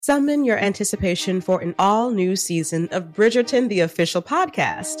Summon your anticipation for an all-new season of Bridgerton, the official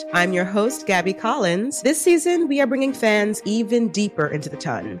podcast. I'm your host, Gabby Collins. This season, we are bringing fans even deeper into the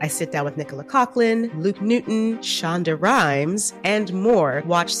ton. I sit down with Nicola Coughlan, Luke Newton, Shonda Rhimes, and more.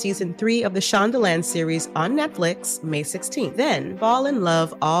 Watch Season 3 of the Shondaland series on Netflix, May 16th. Then, fall in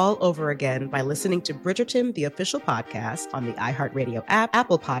love all over again by listening to Bridgerton, the official podcast on the iHeartRadio app,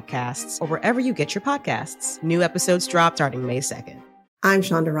 Apple Podcasts, or wherever you get your podcasts. New episodes drop starting May 2nd. I'm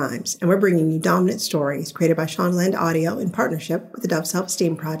Shonda Rhimes, and we're bringing you Dominant Stories, created by Shondaland Audio in partnership with the Dove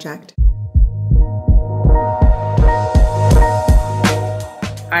Self-Esteem Project.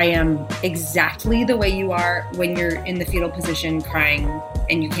 I am exactly the way you are when you're in the fetal position crying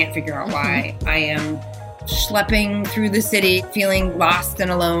and you can't figure out why. I am schlepping through the city, feeling lost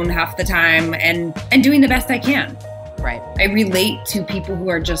and alone half the time and doing the best I can. Right. I relate to people who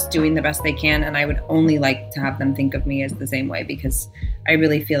are just doing the best they can, and I would only like to have them think of me as the same way because I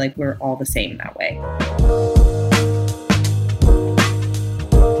really feel like we're all the same that way.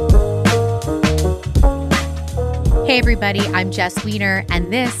 Hey everybody, I'm Jess Weiner,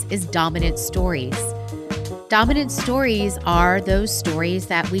 and this is Dominant Stories. Dominant stories are those stories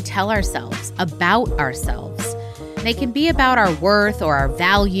that we tell ourselves about ourselves. They can be about our worth or our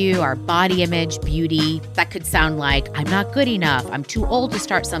value, our body image, beauty. That could sound like, I'm not good enough, I'm too old to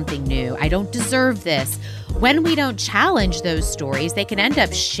start something new, I don't deserve this. When we don't challenge those stories, they can end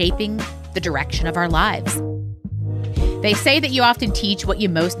up shaping the direction of our lives. They say that you often teach what you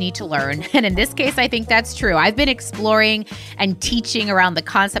most need to learn, and in this case, I think that's true. I've been exploring and teaching around the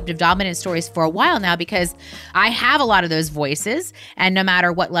concept of dominant stories for a while now because I have a lot of those voices, and no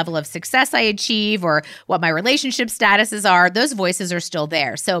matter what level of success I achieve or what my relationship statuses are, those voices are still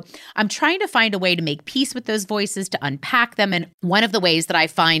there. So I'm trying to find a way to make peace with those voices, to unpack them, and one of the ways that I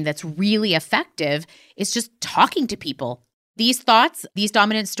find that's really effective is just talking to people. These thoughts, these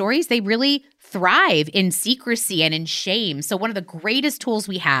dominant stories, they really thrive in secrecy and in shame. So one of the greatest tools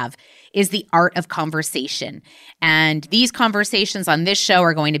we have is the art of conversation. And these conversations on this show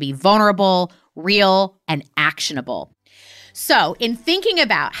are going to be vulnerable, real, and actionable. So in thinking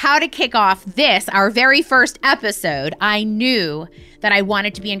about how to kick off this, our very first episode, I knew that I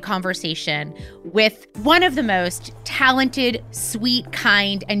wanted to be in conversation with one of the most talented, sweet,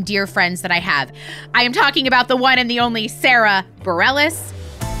 kind, and dear friends that I have. I am talking about the one and the only Sara Bareilles.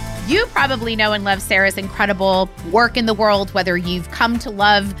 You probably know and love Sara's incredible work in the world, whether you've come to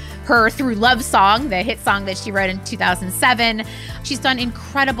love her through Love Song, the hit song that she wrote in 2007. She's done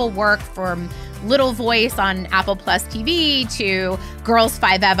incredible work from Little Voice on Apple Plus TV to Girls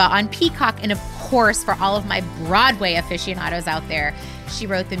 5 Eva on Peacock, and of course, for all of my Broadway aficionados out there, she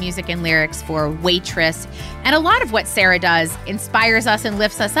wrote the music and lyrics for Waitress. And a lot of what Sara does inspires us and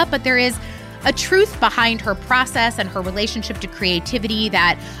lifts us up, but there is a truth behind her process and her relationship to creativity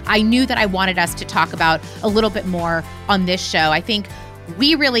that I knew that I wanted us to talk about a little bit more on this show. I think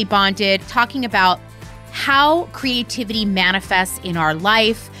we really bonded talking about how creativity manifests in our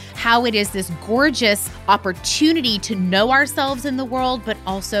life, how it is this gorgeous opportunity to know ourselves in the world, but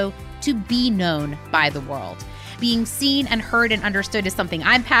also to be known by the world. Being seen and heard and understood is something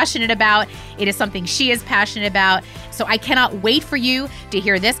I'm passionate about. It is something she is passionate about. So I cannot wait for you to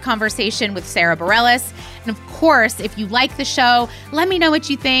hear this conversation with Sara Bareilles. And of course, if you like the show, let me know what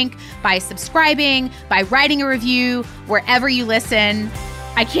you think by subscribing, by writing a review, wherever you listen.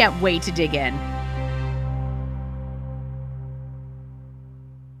 I can't wait to dig in.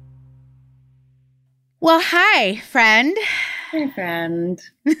 Well, hi, friend. Hi, friend.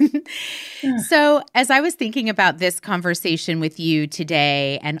 So as I was thinking about this conversation with you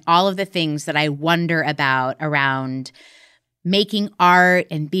today and all of the things that I wonder about around making art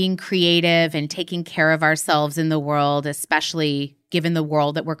and being creative and taking care of ourselves in the world, especially given the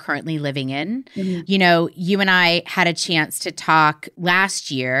world that we're currently living in. Mm-hmm. You know, you and I had a chance to talk last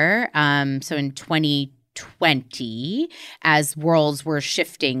year, so in 2020, as worlds were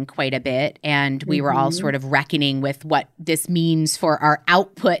shifting quite a bit and we were all sort of reckoning with what this means for our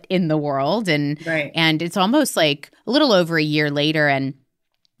output in the world. And it's almost like a little over a year later, and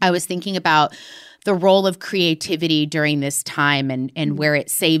I was thinking about the role of creativity during this time and where it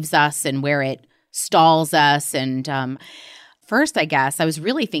saves us and where it stalls us. And first, I guess, I was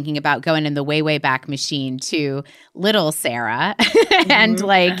really thinking about going in the way, way back machine to little Sara. And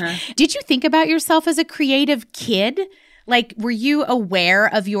did you think about yourself as a creative kid? Like, were you aware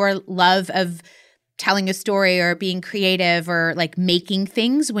of your love of telling a story or being creative or like making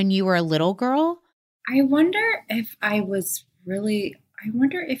things when you were a little girl? I wonder if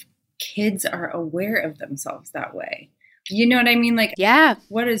kids are aware of themselves that way. You know what I mean? Like, yeah,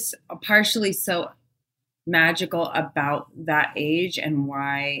 what is partially so magical about that age and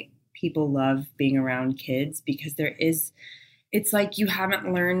why people love being around kids, because it's like you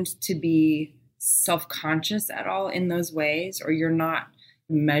haven't learned to be self-conscious at all in those ways, or you're not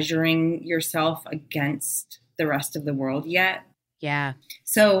measuring yourself against the rest of the world yet. Yeah.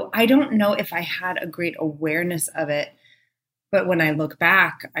 So I don't know if I had a great awareness of it, but when I look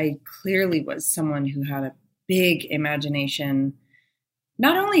back, I clearly was someone who had a big imagination,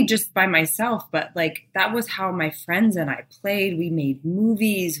 not only just by myself, but like that was how my friends and I played. We made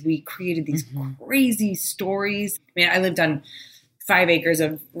movies. We created these crazy stories. I mean, I lived on 5 acres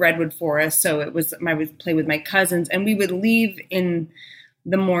of redwood forest. So I would play with my cousins, and we would leave in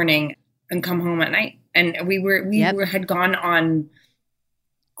the morning and come home at night. And we had gone on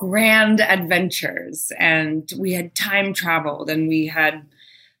grand adventures, and we had time traveled, and we had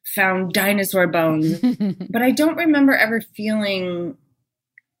found dinosaur bones. But I don't remember ever feeling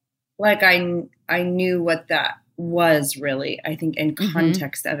like I knew what that was really, I think, in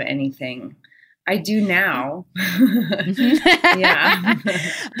context of anything. I do now. Yeah.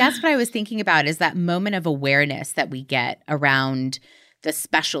 That's what I was thinking about, is that moment of awareness that we get around the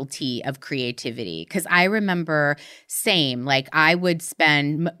specialty of creativity. Because I remember like I would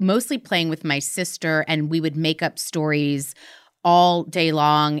spend mostly playing with my sister, and we would make up stories all day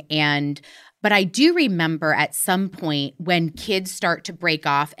long. But I do remember at some point when kids start to break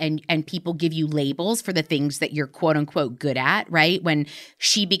off and people give you labels for the things that you're quote unquote good at, right? When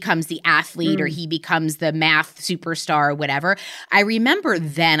she becomes the athlete or he becomes the math superstar or whatever. I remember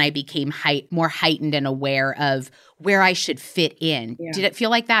then I became more heightened and aware of where I should fit in. Yeah. Did it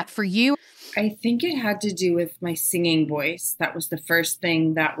feel like that for you? I think it had to do with my singing voice. That was the first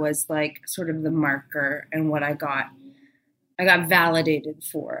thing that was like sort of the marker, and what I got validated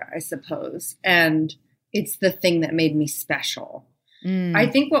for, I suppose. And it's the thing that made me special. I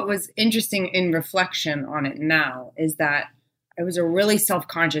think what was interesting in reflection on it now is that I was a really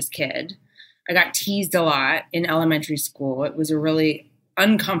self-conscious kid. I got teased a lot in elementary school. It was a really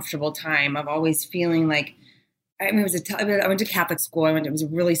uncomfortable time of always feeling like, I went to Catholic school. It was a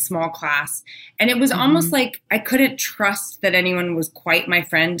really small class. And it was almost like I couldn't trust that anyone was quite my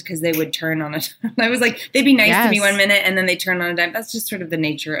friend, because they would turn on a dime. I was like, they'd be nice to me one minute and then they turn on a dime. That's just sort of the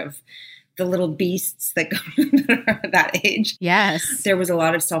nature of the little beasts that go at that age. Yes. There was a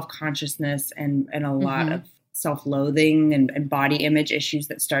lot of self-consciousness and a lot of self-loathing and body image issues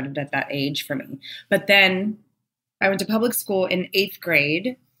that started at that age for me. But then I went to public school in 8th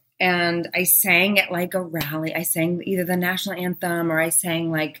grade. And I sang at like a rally. I sang either the national anthem, or I sang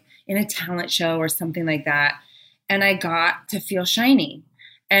like in a talent show or something like that. And I got to feel shiny.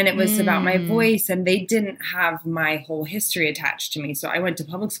 And it was about my voice, and they didn't have my whole history attached to me. So I went to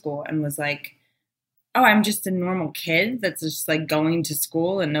public school and was like, oh, I'm just a normal kid that's just like going to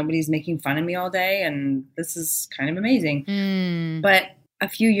school and nobody's making fun of me all day. And this is kind of amazing. But a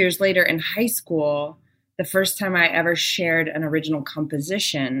few years later in high school, the first time I ever shared an original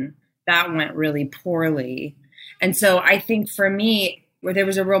composition, that went really poorly. And so I think for me, where there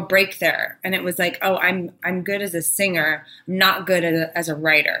was a real break there, and it was like, oh, I'm good as a singer, I'm not good as a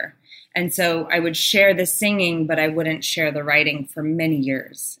writer. And so I would share the singing, but I wouldn't share the writing for many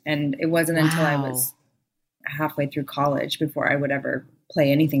years. And it wasn't until I was halfway through college before I would ever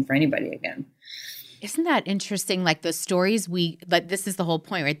play anything for anybody again. Isn't that interesting? Like the stories this is the whole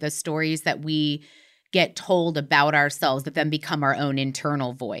point, right? The stories that we get told about ourselves that then become our own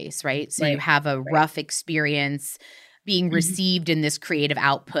internal voice, right? So you have a rough experience being received in this creative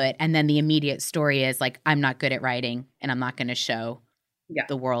output, and then the immediate story is like, I'm not good at writing and I'm not going to show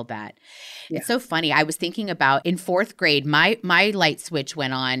the world that. It's so funny. I was thinking about in 4th grade, my light switch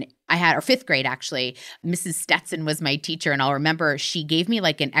went on. Or 5th grade, actually. Mrs. Stetson was my teacher, and I'll remember she gave me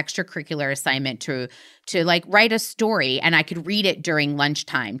like an extracurricular assignment to like write a story, and I could read it during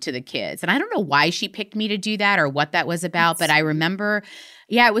lunchtime to the kids. And I don't know why she picked me to do that or what that was about, but I remember,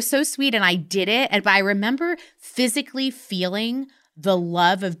 it was so sweet, and I did it. But I remember physically feeling the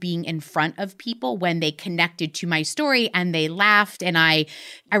love of being in front of people when they connected to my story and they laughed. And I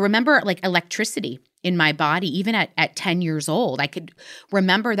remember like electricity in my body, even at 10 years old. I could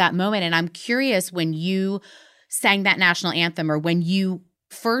remember that moment. And I'm curious, when you sang that national anthem, or when you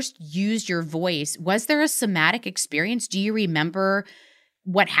first used your voice, was there a somatic experience? Do you remember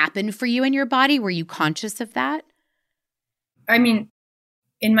what happened for you in your body? Were you conscious of that? I mean,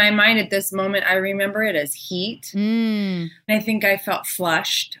 in my mind at this moment, I remember it as heat. I think I felt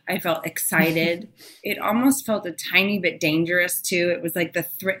flushed. I felt excited. It almost felt a tiny bit dangerous too. It was like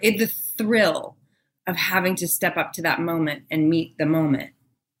the thrill of having to step up to that moment and meet the moment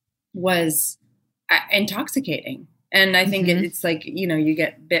was intoxicating. And I think it's like, you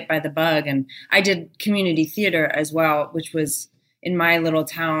get bit by the bug. And I did community theater as well, which was in my little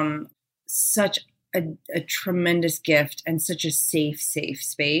town, such a tremendous gift and such a safe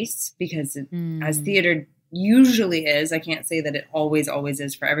space, because as theater usually is, I can't say that it always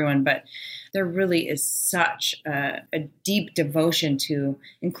is for everyone, but there really is such a deep devotion to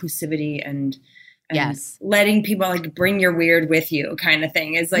inclusivity and yes, letting people like bring your weird with you kind of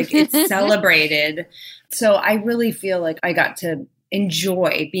thing. Is like, it's celebrated. So I really feel like I got to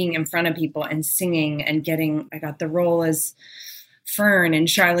enjoy being in front of people and singing and I got the role as Fern in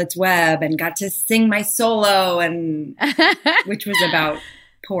Charlotte's Web and got to sing my solo, and which was about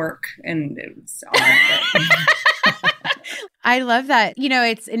pork, and it was odd. I love that.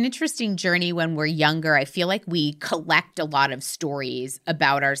 It's an interesting journey when we're younger. I feel like we collect a lot of stories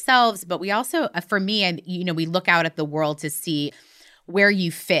about ourselves, but we also, for me, and we look out at the world to see where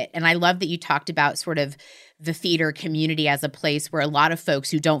you fit. And I love that you talked about sort of the theater community as a place where a lot of folks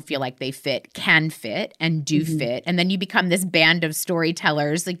who don't feel like they fit can fit and do fit. And then you become this band of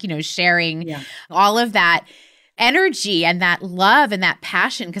storytellers, like, sharing all of that energy and that love and that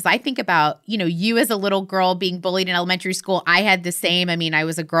passion. Because I think about, you as a little girl being bullied in elementary school. I had the same. I mean, I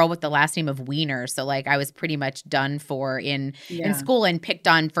was a girl with the last name of Wiener. So like I was pretty much done for in school and picked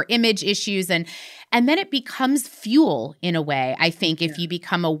on for image issues. And then it becomes fuel in a way, I think, if you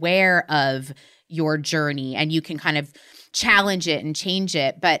become aware of your journey and you can kind of challenge it and change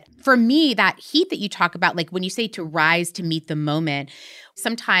it. But for me, that heat that you talk about, like when you say to rise to meet the moment,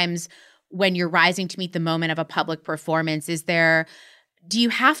 sometimes when you're rising to meet the moment of a public performance, do you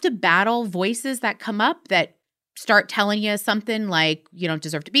have to battle voices that come up that start telling you something like, you don't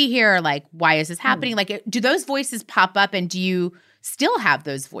deserve to be here, or like, why is this happening? Like, do those voices pop up, and do you still have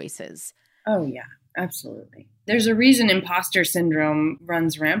those voices? Oh, yeah, absolutely. There's a reason imposter syndrome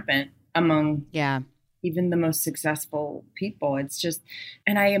runs rampant among even the most successful people. It's just,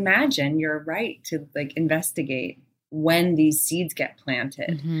 and I imagine you're right to like investigate when these seeds get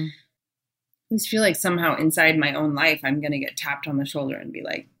planted. I just feel like somehow inside my own life, I'm going to get tapped on the shoulder and be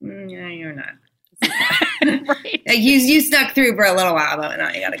like, yeah, you're not. Right. You stuck through for a little while, but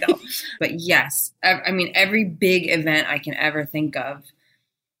now you got to go. But yes, I mean, every big event I can ever think of,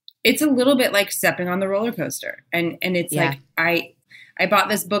 it's a little bit like stepping on the roller coaster. And it's like, I bought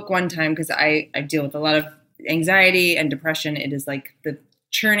this book one time because I deal with a lot of anxiety and depression. It is like the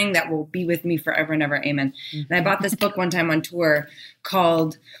churning that will be with me forever and ever. Amen. And I bought this book one time on tour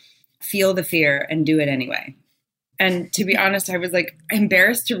called Feel the Fear and Do It Anyway. And to be honest, I was like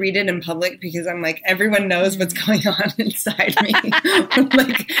embarrassed to read it in public because I'm like, everyone knows what's going on inside me.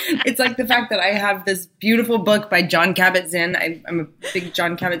 Like, it's like the fact that I have this beautiful book by Jon Kabat-Zinn. I'm a big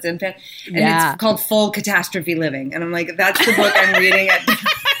Jon Kabat-Zinn fan. And it's called Full Catastrophe Living. And I'm like, that's the book I'm reading.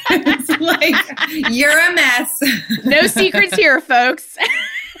 It's like, you're a mess. No secrets here, folks.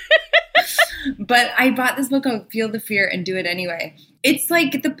 But I bought this book called Feel the Fear and Do It Anyway. It's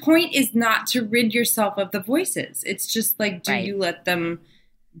like the point is not to rid yourself of the voices. It's just like, do you let them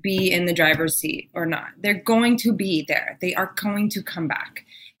be in the driver's seat or not? They're going to be there. They are going to come back.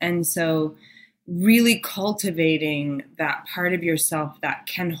 And so really cultivating that part of yourself that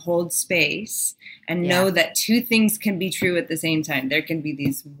can hold space and know that two things can be true at the same time. There can be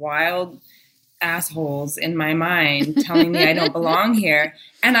these wild assholes in my mind telling me I don't belong here,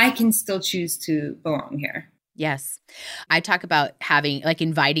 and I can still choose to belong here. Yes. I talk about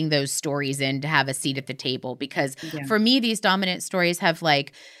inviting those stories in to have a seat at the table, because for me, these dominant stories have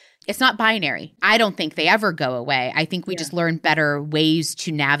it's not binary. I don't think they ever go away. I think we just learn better ways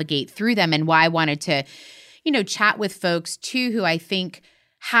to navigate through them, and why I wanted to, chat with folks too, who I think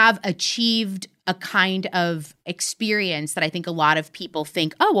have achieved a kind of experience that I think a lot of people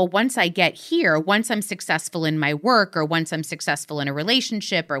think, oh, well, once I get here, once I'm successful in my work, or once I'm successful in a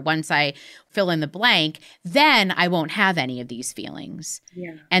relationship, or once I fill in the blank, then I won't have any of these feelings.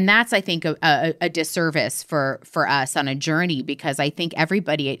 Yeah. And that's, I think, a disservice for us on a journey, because I think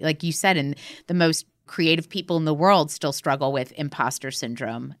everybody, like you said, and the most creative people in the world still struggle with imposter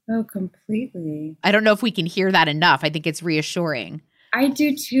syndrome. Oh, completely. I don't know if we can hear that enough. I think it's reassuring. I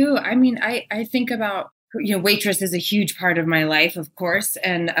do too. I mean, I think about, Waitress is a huge part of my life, of course.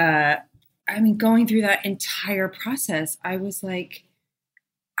 And going through that entire process, I was like,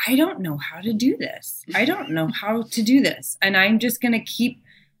 I don't know how to do this. I don't know how to do this. And I'm just going to keep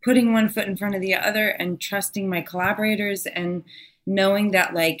putting one foot in front of the other and trusting my collaborators and knowing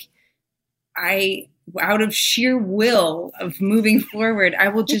that out of sheer will of moving forward, I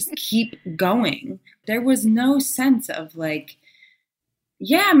will just keep going. There was no sense of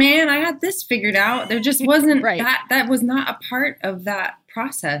yeah, man, I got this figured out. There just wasn't that was not a part of that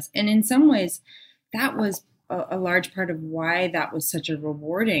process. And in some ways that was a large part of why that was such a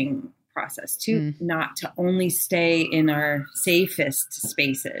rewarding process too, not to only stay in our safest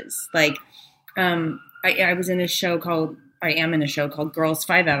spaces. Like, I was in a show called Girls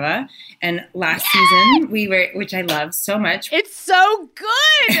Five Eva. And last season which I love so much. It's so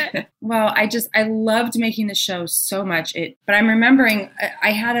good. Well, I loved making the show so much. But I'm remembering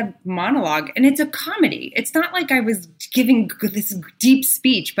I had a monologue, and it's a comedy. It's not like I was giving this deep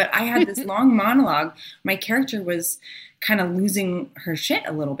speech, but I had this long monologue. My character was kind of losing her shit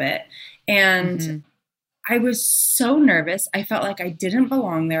a little bit. And I was so nervous. I felt like I didn't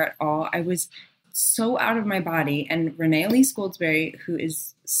belong there at all. I was so out of my body. And Renee Elise Goldsberry, who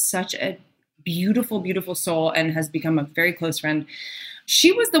is such a beautiful, beautiful soul and has become a very close friend,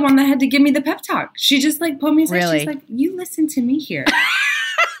 she was the one that had to give me the pep talk. She just like pulled me aside. Really? She's like, you listen to me here.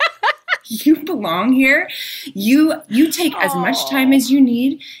 You belong here. You take as much time as you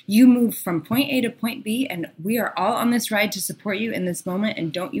need. You move from point A to point B, and we are all on this ride to support you in this moment.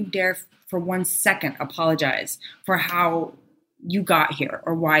 And don't you dare for 1 second apologize for how you got here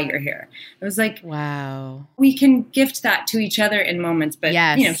or why you're here. It was like, wow, we can gift that to each other in moments, but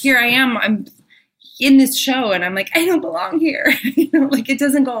yes. Here I am, I'm in this show and I'm like, I don't belong here. Like it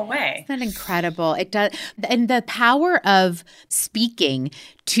doesn't go away. Isn't that incredible? It does. And the power of speaking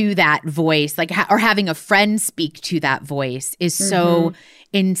to that voice, like, or having a friend speak to that voice is so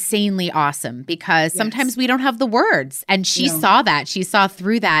insanely awesome, because sometimes we don't have the words. And she saw that. She saw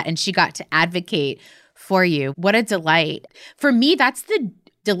through that, and she got to advocate for you. What a delight. For me, that's the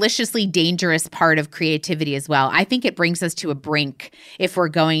deliciously dangerous part of creativity as well. I think it brings us to a brink if we're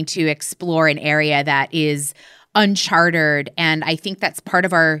going to explore an area that is uncharted. And I think that's part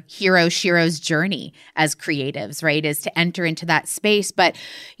of our hero Shiro's journey as creatives, right? Is to enter into that space. But,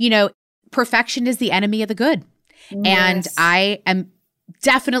 perfection is the enemy of the good. Yes. And I am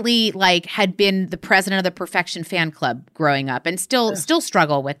definitely had been the president of the Perfection fan club growing up, and still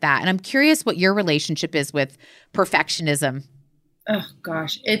struggle with that. And I'm curious what your relationship is with perfectionism. Oh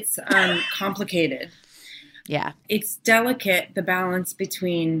gosh, it's complicated. Yeah. It's delicate, the balance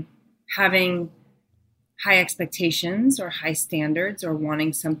between having high expectations or high standards or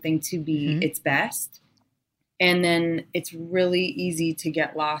wanting something to be its best. And then it's really easy to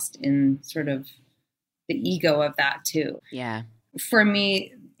get lost in sort of the ego of that too. Yeah. For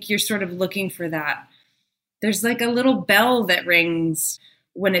me, you're sort of looking for that. There's like a little bell that rings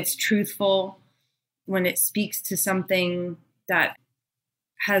when it's truthful, when it speaks to something that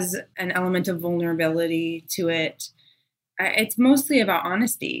has an element of vulnerability to it. It's mostly about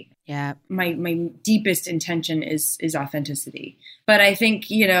honesty. Yeah. My deepest intention is authenticity. But I think,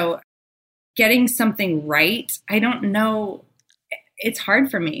 getting something right, I don't know. It's hard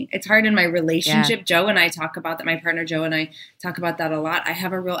for me. It's hard in my relationship. Yeah. Joe and I talk about that. My partner, Joe, and I talk about that a lot. I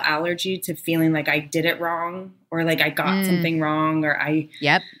have a real allergy to feeling like I did it wrong, or like I got something wrong, or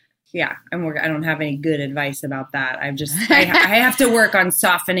yeah, I don't have any good advice about that. I have to work on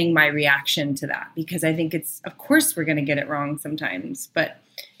softening my reaction to that, because I think of course we're going to get it wrong sometimes. But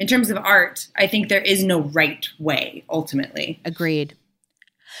in terms of art, I think there is no right way ultimately. Agreed.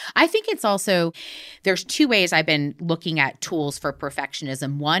 I think it's also, there's two ways I've been looking at tools for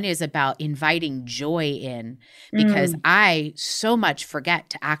perfectionism. One is about inviting joy in, because I so much forget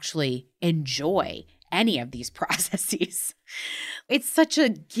to actually enjoy any of these processes. It's such a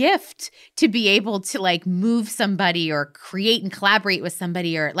gift to be able to move somebody or create and collaborate with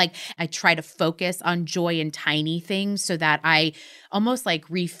somebody, or I try to focus on joy in tiny things so that I almost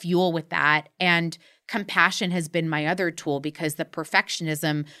refuel with that. And compassion has been my other tool, because the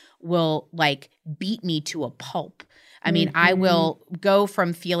perfectionism will beat me to a pulp. I mean, I will go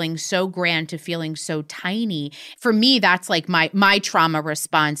from feeling so grand to feeling so tiny. For me, that's my trauma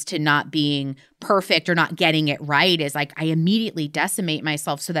response to not being perfect or not getting it right is I immediately decimate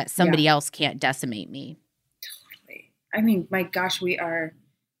myself so that somebody else can't decimate me. Totally. I mean, my gosh, we are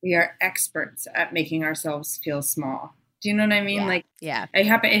experts at making ourselves feel small. Do you know what I mean? Yeah. It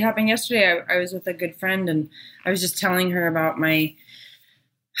happened yesterday. I was with a good friend, and I was just telling her about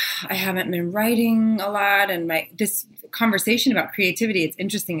I haven't been writing a lot, and this conversation about creativity. It's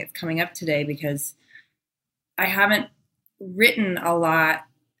interesting. It's coming up today because I haven't written a lot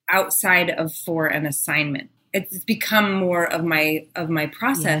outside of for an assignment. It's become more of my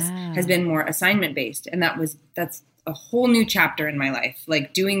process has been more assignment based, and that's a whole new chapter in my life.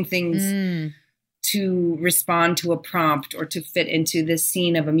 Doing things to respond to a prompt, or to fit into this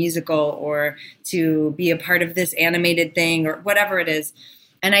scene of a musical, or to be a part of this animated thing, or whatever it is.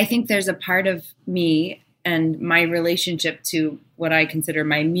 And I think there's a part of me and my relationship to what I consider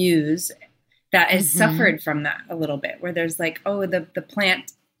my muse that has suffered from that a little bit, where there's the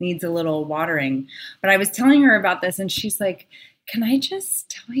plant needs a little watering. But I was telling her about this and she's like, can I just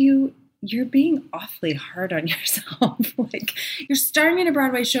tell you, you're being awfully hard on yourself. Like, you're starring in a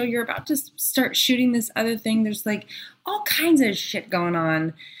Broadway show. You're about to start shooting this other thing. There's like all kinds of shit going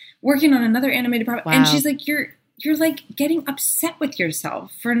on, working on another animated project. Wow. And she's like, you're like getting upset with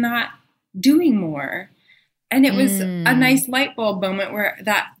yourself for not doing more. And it was a nice light bulb moment where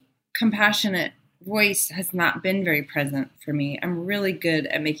that compassionate voice has not been very present for me. I'm really good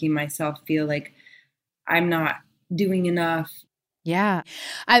at making myself feel like I'm not doing enough. Yeah.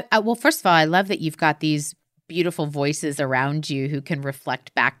 Well, first of all, I love that you've got these beautiful voices around you who can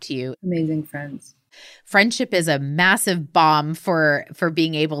reflect back to you. Amazing friends. Friendship is a massive balm for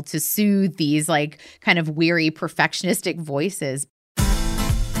being able to soothe these like kind of weary perfectionistic voices.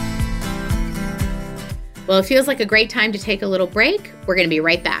 Well, it feels like a great time to take a little break. We're going to be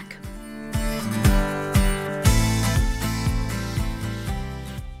right back.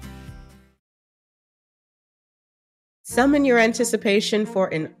 Summon your anticipation for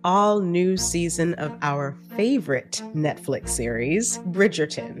an all-new season of our favorite Netflix series,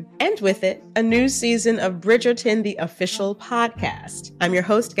 Bridgerton. And with it, a new season of Bridgerton, the official podcast. I'm your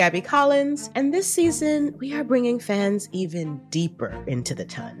host, Gabby Collins, and this season, we are bringing fans even deeper into the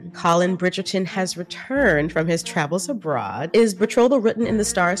ton. Colin Bridgerton has returned from his travels abroad. Is betrothal written in the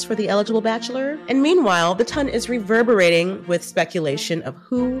stars for the eligible bachelor? And meanwhile, the ton is reverberating with speculation of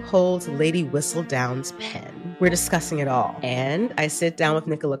who holds Lady Whistledown's pen. We're discussing it all. And I sit down with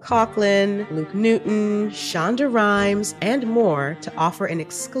Nicola Coughlan, Luke Newton, Shonda Rhimes, and more to offer an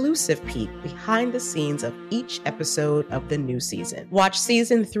exclusive peek behind the scenes of each episode of the new season. Watch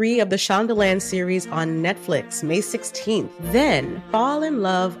season 3 of the Shondaland series on Netflix May 16th. Then fall in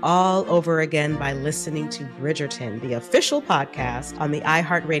love all over again by listening to Bridgerton, the official podcast on the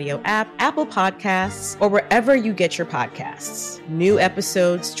iHeartRadio app, Apple Podcasts, or wherever you get your podcasts. New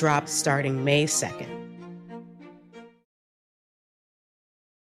episodes drop starting May 2nd.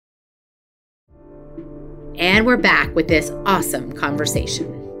 And we're back with this awesome conversation.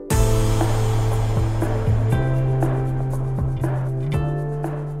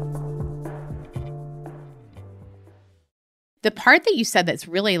 The part that you said that's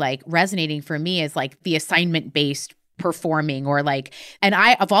really like resonating for me is like the assignment-based performing or like, and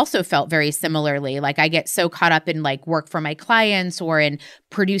I've also felt very similarly, like I get so caught up in like work for my clients or in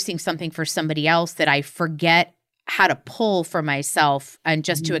producing something for somebody else that I forget how to pull for myself and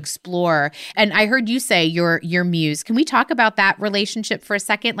just to explore. And I heard you say your muse. Can we talk about that relationship for a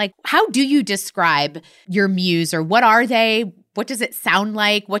second? Like, how do you describe your muse, or what are they? What does it sound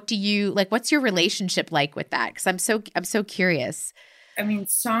like? What do you like? What's your relationship like with that? Because I'm so curious. I mean,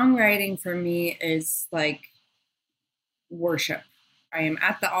 songwriting for me is like worship. I am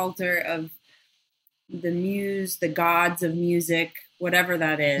at the altar of the muse, the gods of music, whatever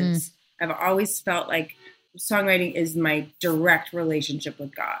that is. I've always felt like songwriting is my direct relationship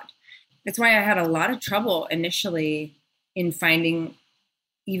with God. That's why I had a lot of trouble initially in finding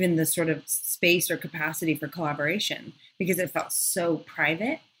even the sort of space or capacity for collaboration, because it felt so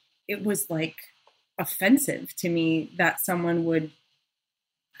private. It was like offensive to me that someone would,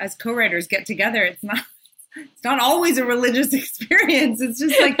 as co-writers, get together. It's not always a religious experience. It's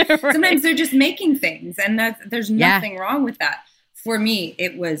just like right. Sometimes they're just making things, and there's nothing wrong with that. For me,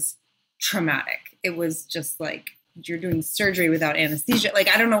 it was traumatic. It was just like, you're doing surgery without anesthesia. Like,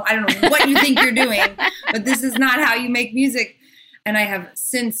 I don't know what you think you're doing, but this is not how you make music. And I have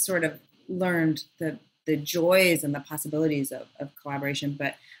since sort of learned the joys and the possibilities of collaboration.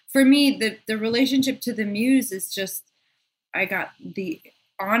 But for me, the relationship to the muse is just, I got the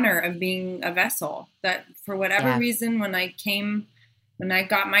honor of being a vessel that for whatever reason, when I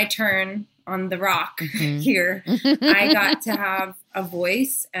got my turn on the rock here, I got to have a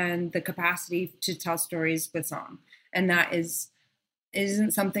voice and the capacity to tell stories with song. And that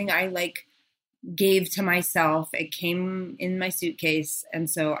isn't something I like gave to myself. It came in my suitcase. And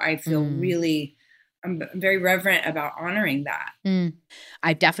so I feel I'm very reverent about honoring that.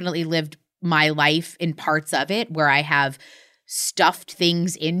 I've definitely lived my life in parts of it where I have stuffed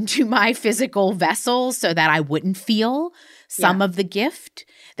things into my physical vessel so that I wouldn't feel some of the gift,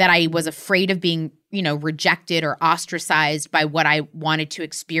 that I was afraid of being, rejected or ostracized by what I wanted to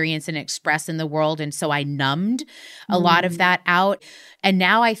experience and express in the world. And so I numbed a lot of that out. And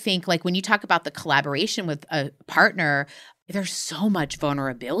now I think, like, when you talk about the collaboration with a partner, there's so much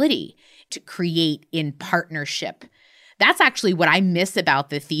vulnerability to create in partnership. That's actually what I miss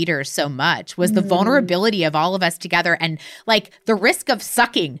about the theater so much, was the vulnerability of all of us together, and like the risk of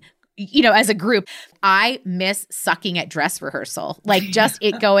sucking, as a group. I miss sucking at dress rehearsal, like just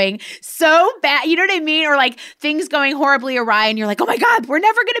it going so bad. You know what I mean? Or like things going horribly awry and you're like, oh my God, we're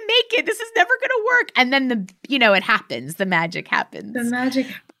never going to make it. This is never going to work. And then it happens. The magic happens. The magic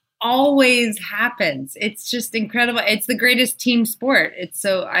always happens. It's just incredible. It's the greatest team sport. It's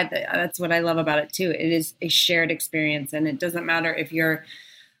so, that's what I love about it too. It is a shared experience, and it doesn't matter if you're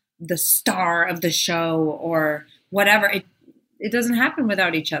the star of the show or whatever. It doesn't happen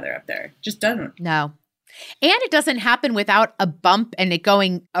without each other up there. It just doesn't. No. And it doesn't happen without a bump and it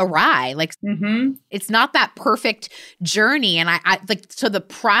going awry. Like It's not that perfect journey. And I like, so the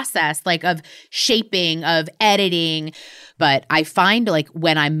process like of shaping, of editing, but I find like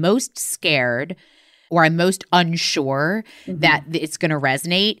when I'm most scared or I'm most unsure that it's going to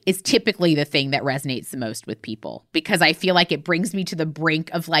resonate is typically the thing that resonates the most with people, because I feel like it brings me to the brink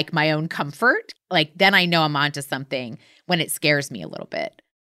of like my own comfort. Like then I know I'm onto something when it scares me a little bit.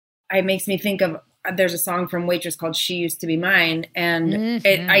 It makes me think of, there's a song from Waitress called She Used to Be Mine. And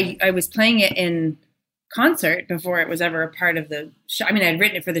I was playing it in concert before it was ever a part of the show. I mean, I'd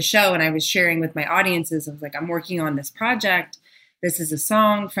written it for the show and I was sharing with my audiences. I was like, I'm working on this project. This is a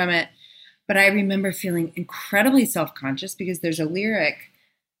song from it. But I remember feeling incredibly self-conscious because there's a lyric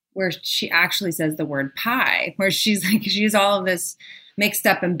where she actually says the word pie, where she's like, she's all of this mixed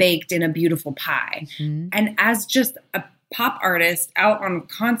up and baked in a beautiful pie. And as just a pop artist out on a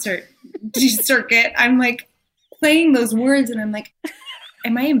concert circuit, I'm like playing those words and I'm like,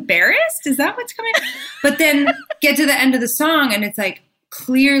 am I embarrassed? Is that what's coming? But then get to the end of the song and it's like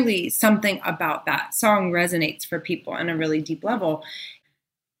clearly something about that song resonates for people on a really deep level.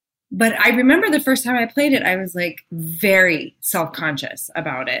 But I remember the first time I played it, I was like very self-conscious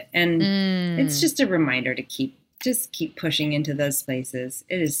about it. And it's just a reminder to keep pushing into those places.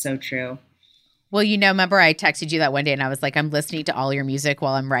 It is so true. Well, remember I texted you that one day and I was like, I'm listening to all your music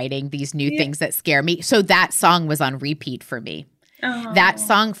while I'm writing these new things that scare me. So that song was on repeat for me. Oh. That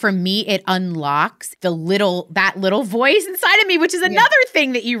song for me, it unlocks that little voice inside of me, which is another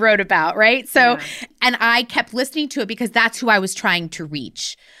thing that you wrote about, right? So, and I kept listening to it because that's who I was trying to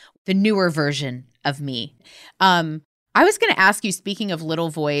reach, the newer version of me. I was going to ask you, speaking of Little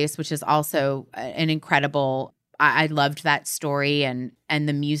Voice, which is also an incredible, I loved that story and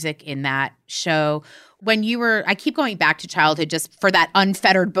the music in that show. When you were, I keep going back to childhood just for that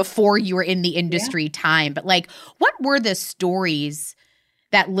unfettered before you were in the industry time, but like, what were the stories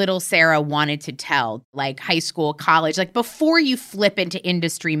that little Sarah wanted to tell, like high school, college, like before you flip into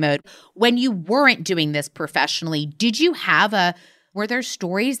industry mode, when you weren't doing this professionally, were there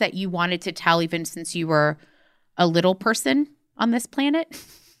stories that you wanted to tell even since you were a little person on this planet?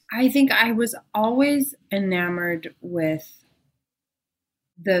 I think I was always enamored with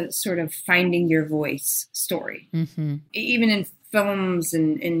the sort of finding your voice story. Even in films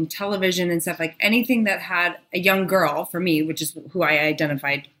and in television and stuff, like anything that had a young girl, for me, which is who I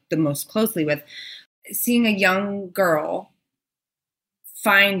identified the most closely with, seeing a young girl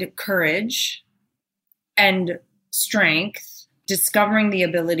find courage and strength, discovering the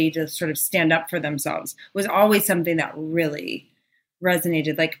ability to sort of stand up for themselves was always something that really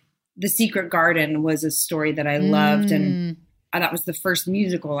resonated. Like The Secret Garden was a story that I loved. And that was the first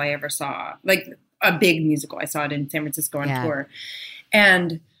musical I ever saw, like a big musical. I saw it in San Francisco on tour.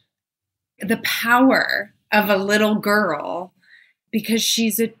 And the power of a little girl, because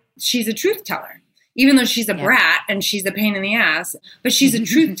she's a truth teller, even though she's a brat and she's a pain in the ass, but she's a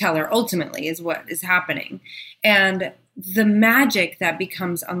truth teller ultimately is what is happening. And the magic that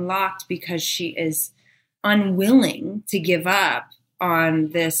becomes unlocked because she is unwilling to give up on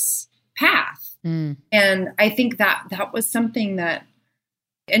this path. And I think that was something that,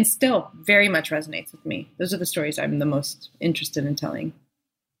 and still very much resonates with me. Those are the stories I'm the most interested in telling.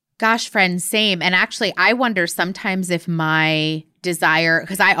 Gosh, friend, same. And actually, I wonder sometimes if my desire,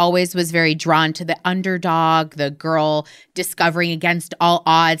 because I always was very drawn to the underdog, the girl discovering against all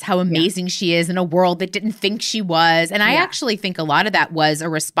odds how amazing she is in a world that didn't think she was. And I actually think a lot of that was a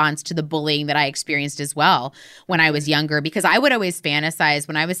response to the bullying that I experienced as well when I was younger, because I would always fantasize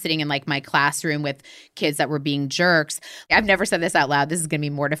when I was sitting in like my classroom with kids that were being jerks. I've never said this out loud. This is going to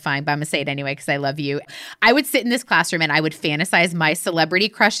be mortifying, but I'm going to say it anyway because I love you. I would sit in this classroom and I would fantasize my celebrity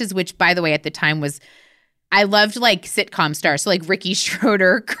crushes, which by the way, at the time was, I loved like sitcom stars. So like Ricky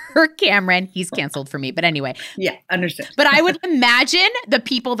Schroeder, Kirk Cameron, he's canceled for me. But anyway. Yeah, understood. But I would imagine the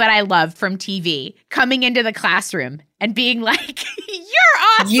people that I loved from TV coming into the classroom and being like, you're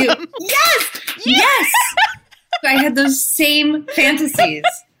awesome. Yes. I had those same fantasies.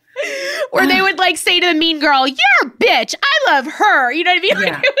 Where they would like say to the mean girl, "You're a bitch. I love her." You know what I mean?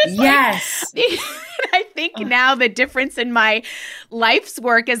 Yeah. Like, it was Yes. like, I think now the difference in my life's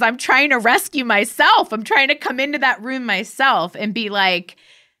work is I'm trying to rescue myself. I'm trying to come into that room myself and be like,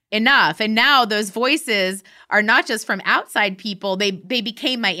 enough. And now those voices are not just from outside people. They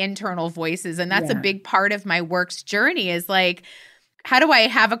became my internal voices. And that's a big part of my work's journey is like, how do I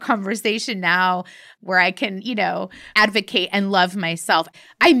have a conversation now where I can, advocate and love myself?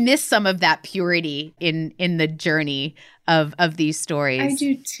 I miss some of that purity in the journey of these stories. I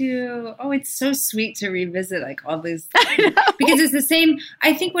do too. Oh, it's so sweet to revisit like all these because it's the same.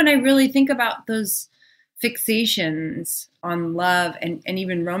 I think when I really think about those fixations on love and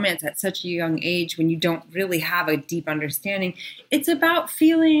even romance at such a young age when you don't really have a deep understanding, it's about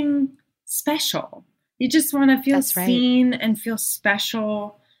feeling special. You just want to feel seen and feel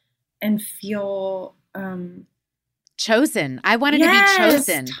special and feel chosen. I wanted to be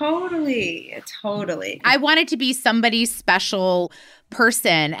chosen. Totally. I wanted to be somebody's special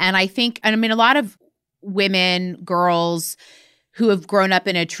person. And I mean, a lot of women, girls who have grown up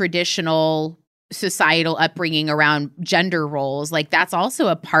in a traditional societal upbringing around gender roles, like that's also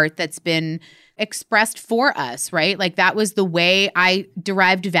a part that's been expressed for us, right? Like that was the way I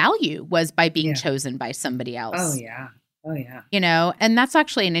derived value was by being chosen by somebody else. Oh yeah. And that's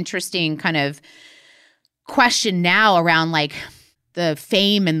actually an interesting kind of question now around like the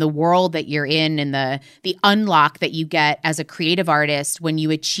fame and the world that you're in and the unlock that you get as a creative artist when you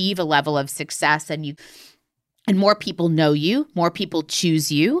achieve a level of success and more people know you, more people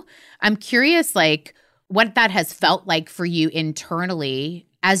choose you. I'm curious, like, what that has felt like for you internally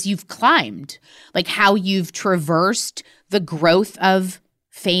as you've climbed, like how you've traversed the growth of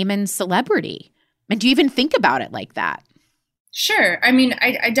fame and celebrity. And do you even think about it like that? Sure. I mean,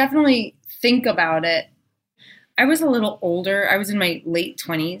 I definitely think about it. I was a little older. I was in my late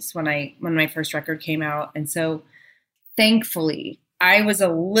 20s when my first record came out. And so thankfully, I was a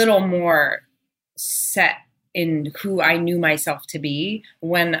little more set in who I knew myself to be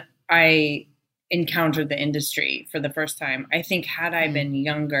when I encountered the industry for the first time. I think had I been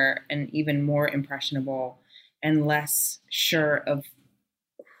younger and even more impressionable and less sure of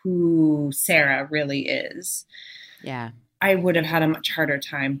who Sarah really is, I would have had a much harder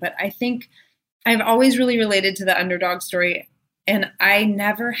time. But I think I've always really related to the underdog story. And I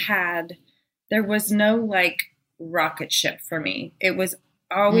never there was no like rocket ship for me. It was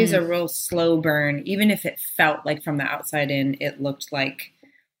always a real slow burn. Even if it felt like from the outside in, it looked like,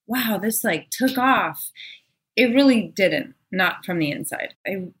 wow, this like took off. It really didn't, not from the inside.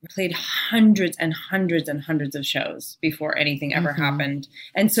 I played hundreds and hundreds and hundreds of shows before anything ever happened.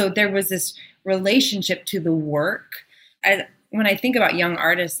 And so there was this relationship to the work. When I think about young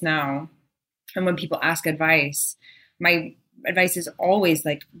artists now, and when people ask advice, my advice is always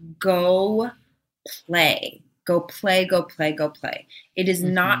like, go play. Go play. It is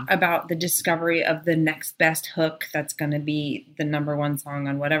not about the discovery of the next best hook that's going to be the number one song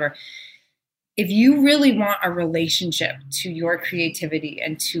on whatever. If you really want a relationship to your creativity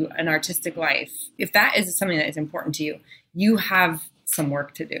and to an artistic life, if that is something that is important to you, you have some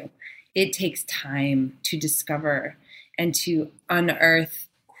work to do. It takes time to discover and to unearth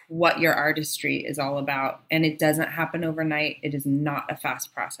what your artistry is all about. And it doesn't happen overnight. It is not a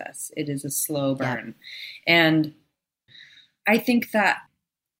fast process. It is a slow burn. Yeah. And I think that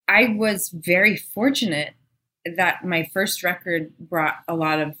I was very fortunate that my first record brought a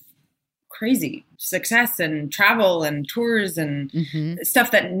lot of crazy success and travel and tours and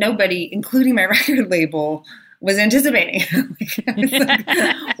stuff that nobody, including my record label, was anticipating.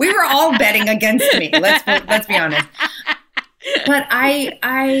 We were all betting against me. Let's be honest. But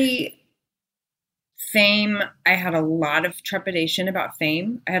fame, I had a lot of trepidation about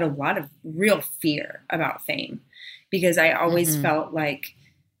fame. I had a lot of real fear about fame because I always felt like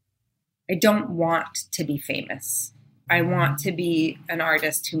I don't want to be famous. I want to be an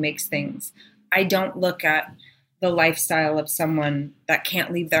artist who makes things. I don't look at the lifestyle of someone that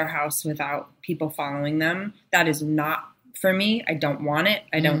can't leave their house without people following them. That is not for me. I don't want it.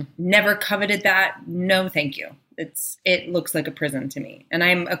 I never coveted that. No, thank you. It looks like a prison to me. And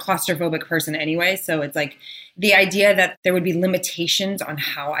I'm a claustrophobic person anyway. So it's like the idea that there would be limitations on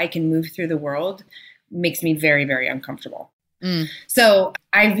how I can move through the world makes me very, very uncomfortable. So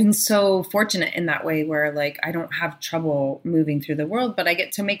I've been so fortunate in that way where like I don't have trouble moving through the world, but I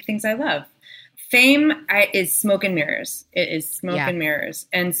get to make things I love. Fame is smoke and mirrors. It is smoke and mirrors.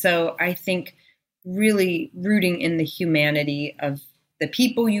 And so I think really rooting in the humanity of the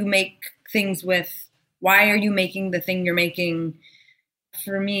people you make things with. Why are you making the thing you're making?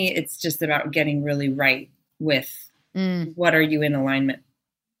 For me, it's just about getting really right with what are you in alignment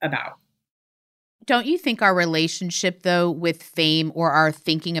about. Don't you think our relationship, though, with fame or our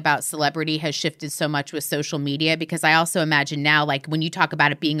thinking about celebrity has shifted so much with social media? Because I also imagine now, like when you talk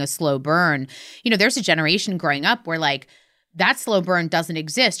about it being a slow burn, there's a generation growing up where like that slow burn doesn't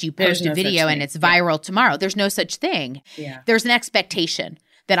exist. You post a video and it's viral tomorrow. There's no such thing. Yeah. There's an expectation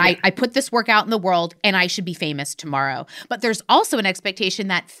that I put this work out in the world and I should be famous tomorrow. But there's also an expectation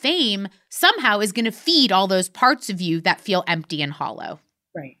that fame somehow is going to feed all those parts of you that feel empty and hollow.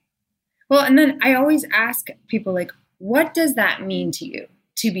 Right. Well, and then I always ask people, like, what does that mean to you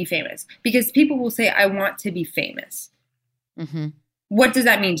to be famous? Because people will say, I want to be famous. Mm-hmm. What does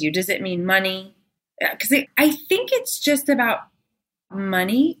that mean to you? Does it mean money? Because I think it's just about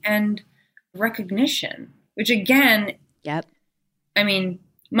money and recognition, which again, I mean,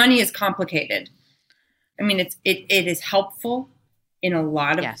 money is complicated. I mean, it is helpful in a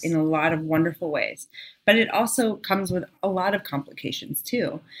lot of wonderful ways, but it also comes with a lot of complications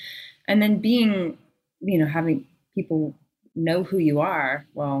too. And then being, having people know who you are,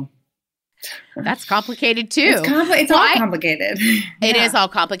 well, that's complicated too. It's all complicated. It is all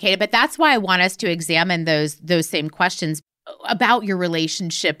complicated, but that's why I want us to examine those same questions about your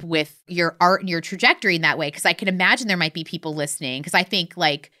relationship with your art and your trajectory in that way. Because I can imagine there might be people listening, because I think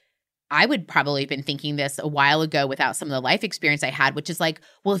like I would probably have been thinking this a while ago without some of the life experience I had, which is like,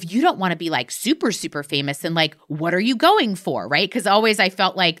 well, if you don't want to be like super, super famous, then like, what are you going for, right? Because always I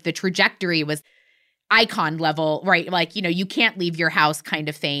felt like the trajectory was icon level, right? Like, you can't leave your house kind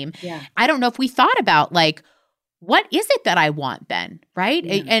of fame. Yeah. I don't know if we thought about like, what is it that I want then, right?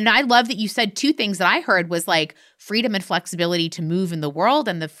 Yeah. And I love that you said two things that I heard was like freedom and flexibility to move in the world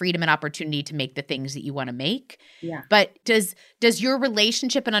and the freedom and opportunity to make the things that you want to make. Yeah. But does your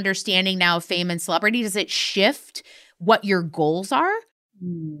relationship and understanding now of fame and celebrity, does it shift what your goals are?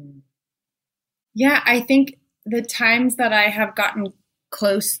 Yeah, I think the times that I have gotten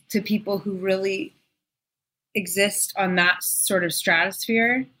close to people who really exist on that sort of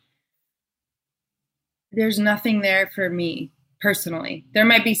stratosphere, there's nothing there for me personally. There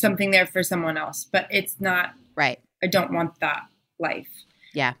might be something there for someone else, but it's not right. I don't want that life.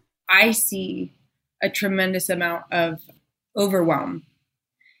 Yeah. I see a tremendous amount of overwhelm.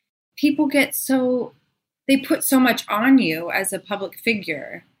 People they put so much on you as a public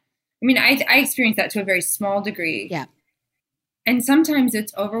figure. I mean, I experience that to a very small degree. Yeah. And sometimes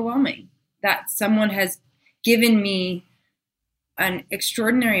it's overwhelming that someone has given me an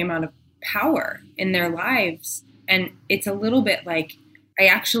extraordinary amount of power in their lives. And it's a little bit like, I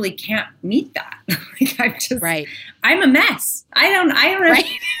actually can't meet that. Like I'm a mess. I don't right.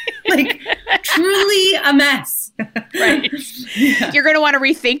 Like truly a mess. Right. Yeah. You're going to want to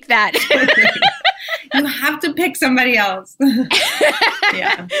rethink that. You have to pick somebody else.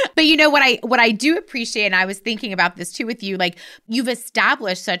 Yeah. But what I do appreciate, and I was thinking about this too with you, like you've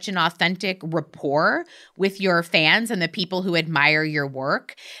established such an authentic rapport with your fans and the people who admire your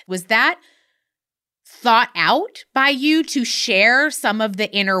work. Was that thought out by you to share some of the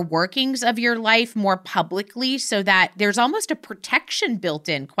inner workings of your life more publicly so that there's almost a protection built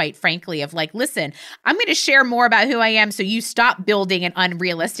in, quite frankly, of like, listen, I'm going to share more about who I am so you stop building an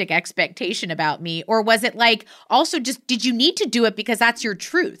unrealistic expectation about me? Or was it like also just, did you need to do it because that's your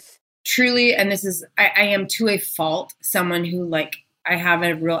truth? Truly, and this is, I am to a fault, someone who like, I have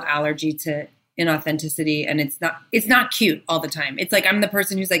a real allergy to inauthenticity, and it's not cute all the time. It's like I'm the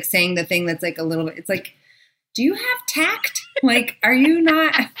person who's like saying the thing that's like a little bit, it's like, do you have tact? Like, are you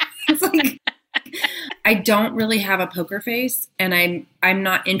not? It's like I don't really have a poker face, and I'm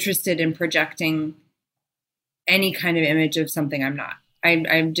not interested in projecting any kind of image of something I'm not.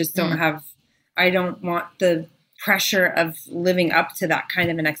 I just don't have, I don't want the pressure of living up to that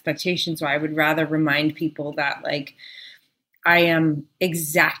kind of an expectation. So I would rather remind people that like, I am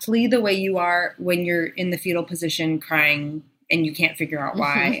exactly the way you are when you're in the fetal position crying and you can't figure out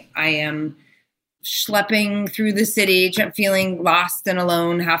why. I am schlepping through the city, feeling lost and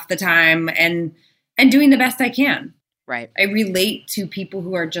alone half the time and doing the best I can. Right. I relate to people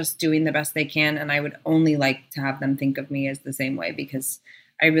who are just doing the best they can. And I would only like to have them think of me as the same way, because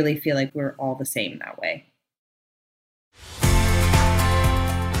I really feel like we're all the same that way.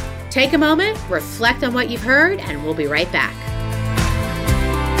 Take a moment, reflect on what you've heard, and we'll be right back.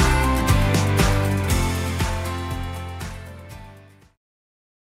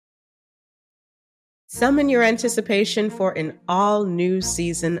 Summon your anticipation for an all-new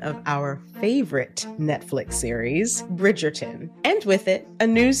season of our favorite Netflix series, Bridgerton. And with it, a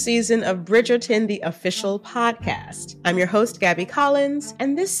new season of Bridgerton, the official podcast. I'm your host, Gabby Collins,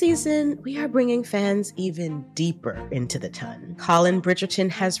 and this season, we are bringing fans even deeper into the ton. Colin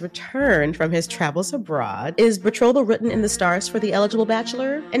Bridgerton has returned from his travels abroad. Is betrothal written in the stars for the eligible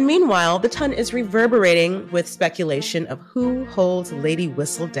bachelor? And meanwhile, the ton is reverberating with speculation of who holds Lady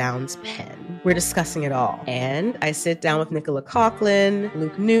Whistledown's pen. We're discussing it all. And I sit down with Nicola Coughlan,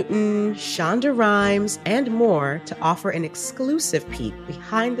 Luke Newton, Shonda Rhimes, and more to offer an exclusive peek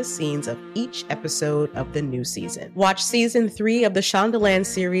behind the scenes of each episode of the new season. Watch season 3 of the Shondaland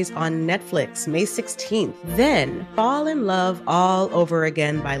series on Netflix May 16th. Then fall in love all over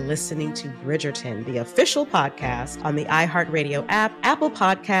again by listening to Bridgerton, the official podcast, on the iHeartRadio app, Apple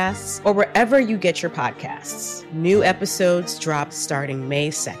Podcasts, or wherever you get your podcasts. New episodes drop starting May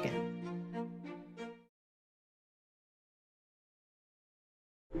 2nd.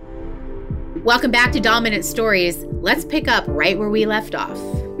 Welcome back to Dominant Stories. Let's pick up right where we left off.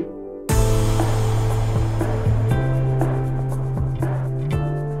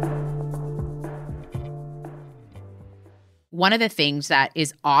 One of the things that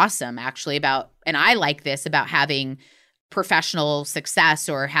is awesome actually about, and I like this about having professional success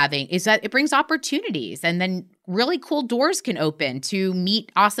or having, is that it brings opportunities, and then really cool doors can open to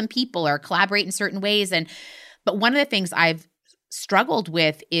meet awesome people or collaborate in certain ways. But one of the things I've struggled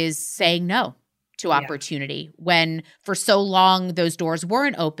with is saying no to opportunity when for so long those doors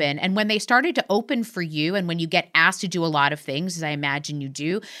weren't open. And when they started to open for you, and when you get asked to do a lot of things, as I imagine you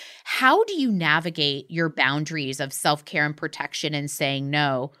do, how do you navigate your boundaries of self-care and protection and saying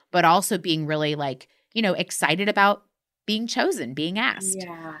no, but also being really excited about being chosen, being asked?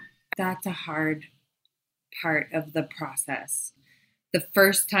 Yeah, that's a hard part of the process. The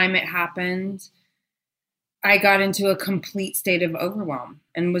first time it happened, I got into a complete state of overwhelm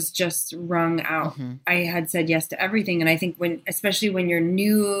and was just wrung out. Mm-hmm. I had said yes to everything. And I think especially when you're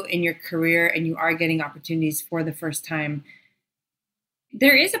new in your career and you are getting opportunities for the first time,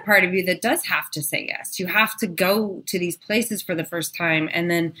 there is a part of you that does have to say yes. You have to go to these places for the first time.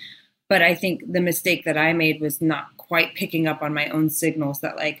 But I think the mistake that I made was not quite picking up on my own signals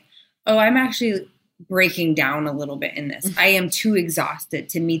that I'm actually breaking down a little bit in this. I am too exhausted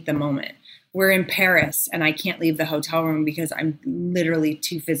to meet the moment. We're in Paris and I can't leave the hotel room because I'm literally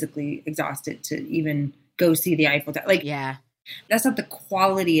too physically exhausted to even go see the Eiffel Tower. That's not the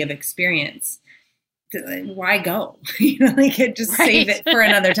quality of experience. Why go? Save it for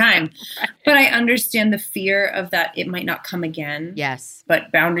another time. Right. But I understand the fear of that. It might not come again. Yes.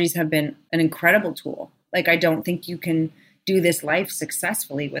 But boundaries have been an incredible tool. I don't think you can do this life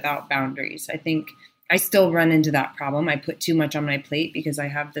successfully without boundaries. I think I still run into that problem. I put too much on my plate because I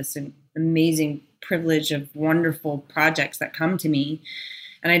have this amazing privilege of wonderful projects that come to me,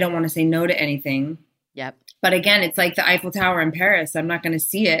 and I don't want to say no to anything. Yep. But again, it's like the Eiffel Tower in Paris. I'm not going to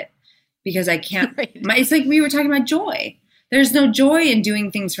see it because I can't. Right. It's like we were talking about joy. There's no joy in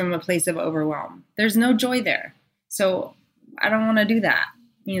doing things from a place of overwhelm. There's no joy there. So I don't want to do that,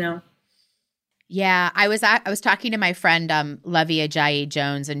 Yeah, I was talking to my friend Luvvie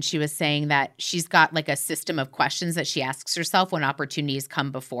Ajayi-Jones, and she was saying that she's got a system of questions that she asks herself when opportunities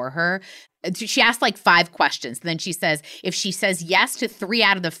come before her. She asked 5 questions. And then she says, if she says yes to 3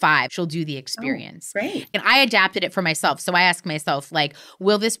 out of the 5, she'll do the experience. Oh, great. And I adapted it for myself. So I ask myself,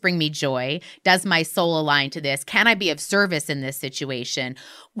 will this bring me joy? Does my soul align to this? Can I be of service in this situation?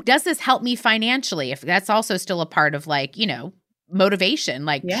 Does this help me financially? If that's also still a part of motivation,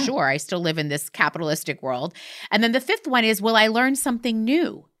 sure, I still live in this capitalistic world. And then the 5th one is, will I learn something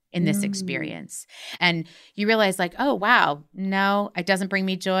new in this experience? And you realize oh, wow, no, it doesn't bring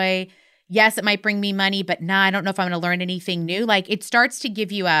me joy. Yes, it might bring me money, but I don't know if I'm going to learn anything new. It starts to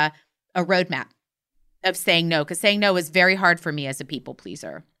give you a roadmap of saying no, because saying no is very hard for me as a people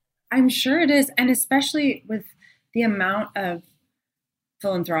pleaser. I'm sure it is. And especially with the amount of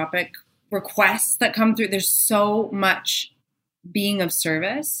philanthropic requests that come through, there's so much being of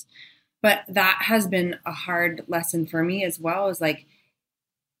service, but that has been a hard lesson for me as well. Is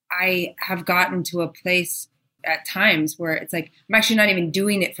I have gotten to a place at times where it's I'm actually not even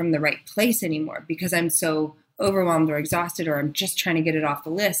doing it from the right place anymore because I'm so overwhelmed or exhausted, or I'm just trying to get it off the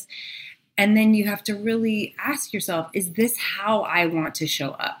list. And then you have to really ask yourself, is this how I want to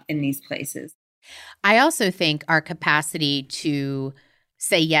show up in these places? I also think our capacity to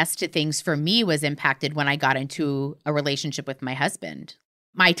say yes to things for me was impacted when I got into a relationship with my husband.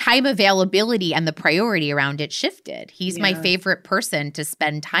 my time availability and the priority around it shifted. He's my favorite person to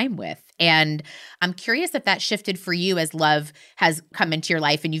spend time with. And I'm curious if that shifted for you as love has come into your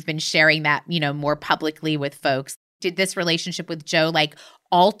life and you've been sharing that, more publicly with folks. Did this relationship with Joe like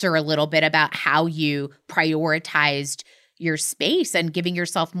alter a little bit about how you prioritized your space and giving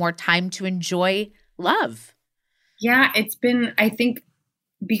yourself more time to enjoy love? Yeah, it's been, I think,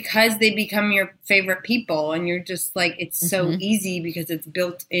 because they become your favorite people and you're just like, it's so easy because it's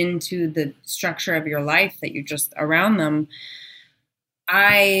built into the structure of your life that you're just around them.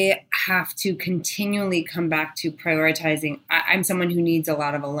 I have to continually come back to prioritizing. I'm someone who needs a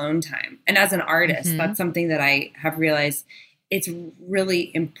lot of alone time. And as an artist, that's something that I have realized it's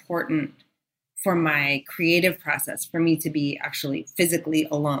really important for my creative process for me to be actually physically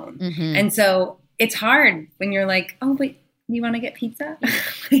alone. And so it's hard when you're like, oh, wait, you want to get pizza?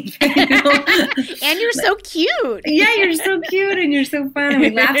 And you're so cute. Yeah, you're so cute and you're so fun and we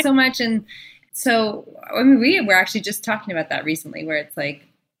laugh so much. And so we were actually just talking about that recently, where it's like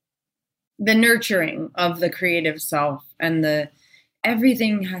the nurturing of the creative self and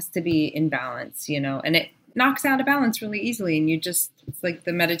everything has to be in balance, and it knocks out of balance really easily. And it's like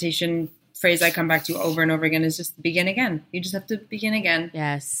the meditation phrase I come back to over and over again is just begin again. You just have to begin again.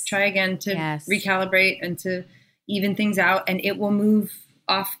 Yes. Try again to recalibrate and to even things out, and it will move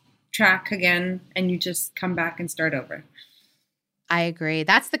off track again and you just come back and start over. I agree.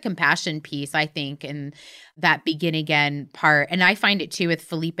 That's the compassion piece, I think, and that begin again part. And I find it too with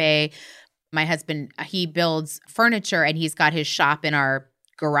Felipe, my husband. He builds furniture and he's got his shop in our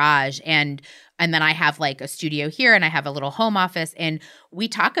garage, and then I have like a studio here and I have a little home office, and we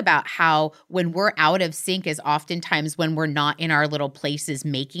talk about how when we're out of sync is oftentimes when we're not in our little places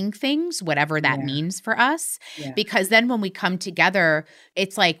making things, whatever that means for us. Because then when we come together,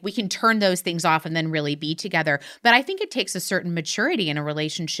 it's like we can turn those things off and then really be together. But I think it takes a certain maturity in a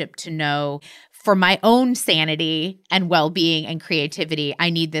relationship to know, for my own sanity and well-being and creativity, I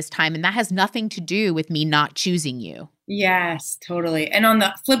need this time. And that has nothing to do with me not choosing you. Yes, totally. And on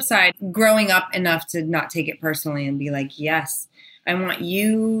the flip side, growing up enough to not take it personally and be like, yes, I want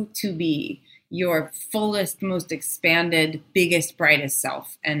you to be your fullest, most expanded, biggest, brightest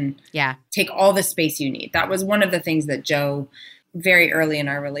self and take all the space you need. That was one of the things that Joe, very early in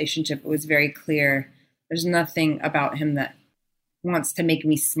our relationship, it was very clear. There's nothing about him that wants to make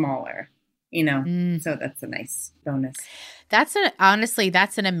me smaller. So that's a nice bonus. Honestly,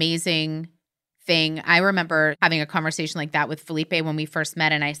 that's an amazing thing. I remember having a conversation like that with Felipe when we first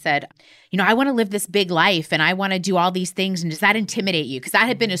met, and I said, I want to live this big life and I want to do all these things. And does that intimidate you? Because that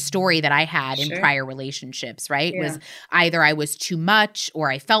had been a story that I had in prior relationships, right? Was either I was too much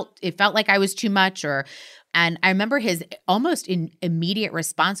or it felt like I was too much, and I remember his almost immediate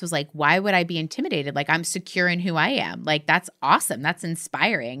response was like, why would I be intimidated? Like, I'm secure in who I am. Like, that's awesome. That's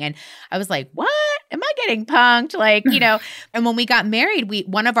inspiring. And I was like, what? Am I getting punked? Like, and when we got married,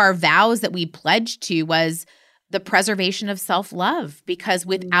 one of our vows that we pledged to was the preservation of self-love, because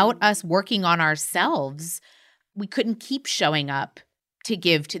without us working on ourselves, we couldn't keep showing up to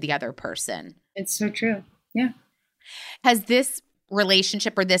give to the other person. It's so true. Yeah. Has this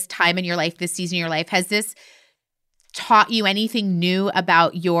relationship or this time in your life, this season in your life, has this taught you anything new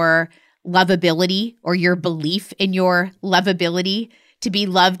about your lovability or your belief in your lovability to be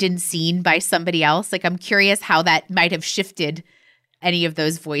loved and seen by somebody else? Like, I'm curious how that might have shifted any of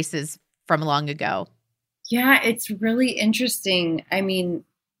those voices from long ago. Yeah, it's really interesting. I mean,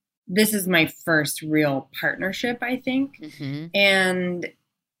 this is my first real partnership, I think. And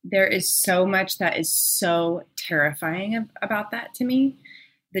there is so much that is so terrifying about that to me.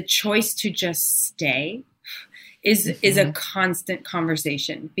 The choice to just stay is a constant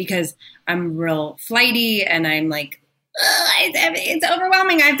conversation, because I'm real flighty and I'm like, it's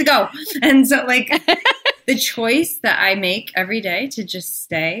overwhelming. I have to go. And so like the choice that I make every day to just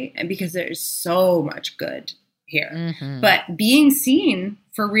stay, and because there is so much good here, but being seen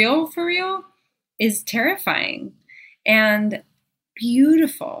for real is terrifying and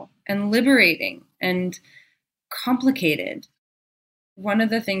beautiful and liberating and complicated. One of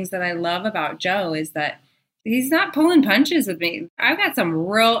the things that I love about Joe is that he's not pulling punches with me. I've got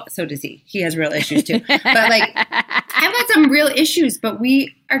so does he. He has real issues too. But like, I've got some real issues, but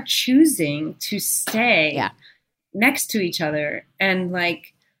we are choosing to stay next to each other and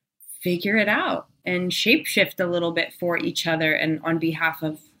like figure it out and shapeshift a little bit for each other and on behalf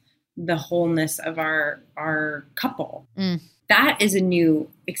of the wholeness of our couple. That is a new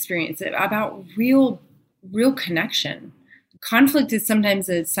experience about real connection. Conflict is sometimes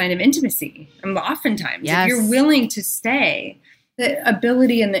a sign of intimacy. And oftentimes, if you're willing to stay, the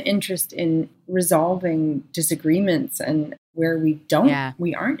ability and the interest in resolving disagreements and where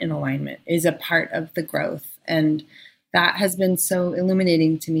we aren't in alignment is a part of the growth. And that has been so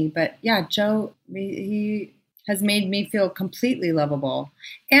illuminating to me. But yeah, Joe, he has made me feel completely lovable,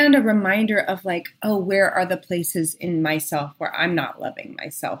 and a reminder of like, oh, where are the places in myself where I'm not loving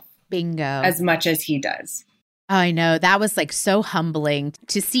myself Bingo. As much as he does. I know. That was like so humbling.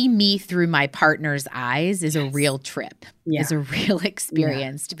 To see me through my partner's eyes is a real trip, is a real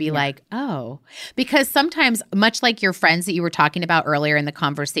experience to be like, oh, because sometimes, much like your friends that you were talking about earlier in the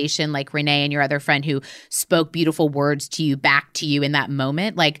conversation, like Renee and your other friend who spoke beautiful words to you, back to you in that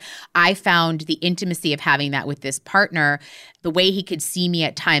moment, like I found the intimacy of having that with this partner, the way he could see me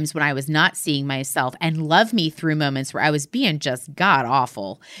at times when I was not seeing myself and love me through moments where I was being just god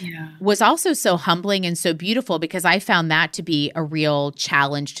awful, was also so humbling and so beautiful, because I found that to be a real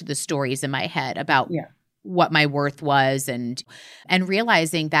challenge to the stories in my head about what my worth was, and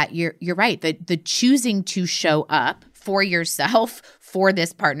realizing that you're right, the choosing to show up for yourself, for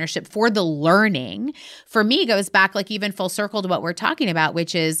this partnership, for the learning, for me goes back like even full circle to what we're talking about,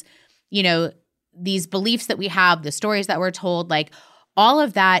 which is, you know, these beliefs that we have, the stories that we're told, like all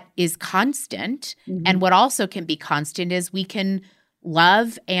of that is constant. And what also can be constant is we can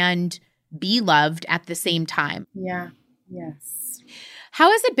love and be loved at the same time. Yeah. Yes. How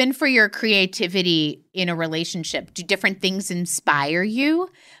has it been for your creativity in a relationship? Do different things inspire you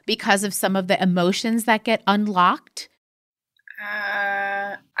because of some of the emotions that get unlocked?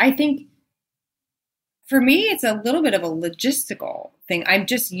 I think for me, it's a little bit of a logistical thing. I'm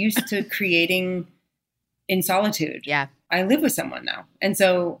just used to creating in solitude. Yeah. I live with someone now. And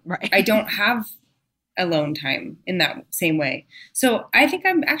so I don't have alone time in that same way. So I think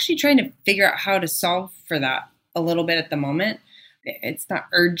I'm actually trying to figure out how to solve for that a little bit at the moment. It's not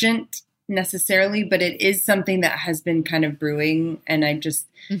urgent necessarily, but it is something that has been kind of brewing. And I just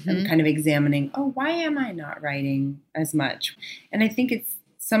am kind of examining, why am I not writing as much? And I think it's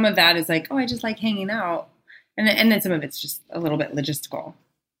some of that is like, I just like hanging out. And then some of it's just a little bit logistical.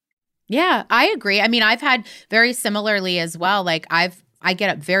 Yeah, I agree. I mean, I've had very similarly as well. Like I get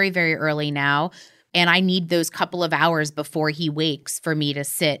up very, very early now, and I need those couple of hours before he wakes for me to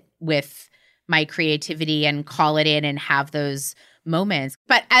sit with my creativity and call it in and have those moments.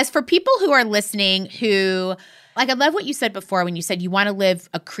 But as for people who are listening who, like, I love what you said before when you said you want to live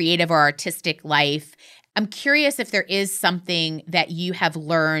a creative or artistic life. I'm curious if there is something that you have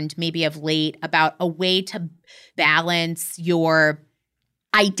learned maybe of late about a way to balance your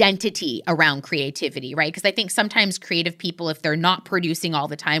identity around creativity, right? Because I think sometimes creative people, if they're not producing all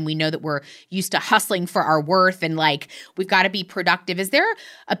the time, we know that we're used to hustling for our worth and like we've got to be productive. Is there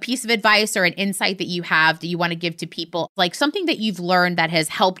a piece of advice or an insight that you have that you want to give to people, like something that you've learned that has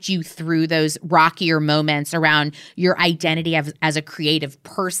helped you through those rockier moments around your identity as a creative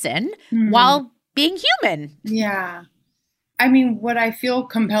person while being human? Yeah. I mean, what I feel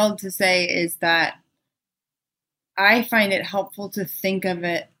compelled to say is that I find it helpful to think of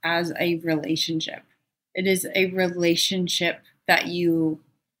it as a relationship. It is a relationship that you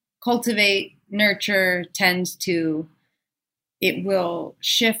cultivate, nurture, tend to. It will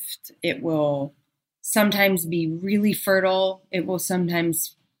shift. It will sometimes be really fertile. It will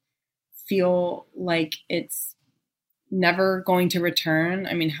sometimes feel like it's never going to return.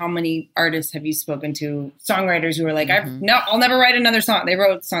 I mean, how many artists have you spoken to, songwriters who are like, I'll never write another song. They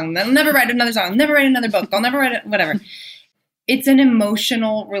wrote a song. They'll never write another song. I'll never write another book. I'll never write it, whatever. It's an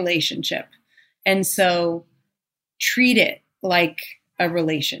emotional relationship. And so treat it like a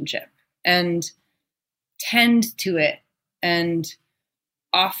relationship and tend to it and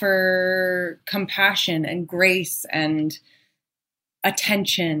offer compassion and grace and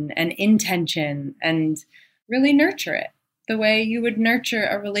attention and intention and really nurture it the way you would nurture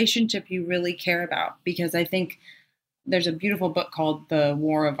a relationship you really care about. Because I think there's a beautiful book called The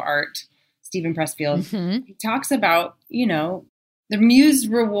War of Art, Stephen Pressfield. He talks about, the muse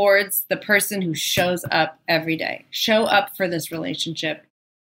rewards the person who shows up every day. Show up for this relationship.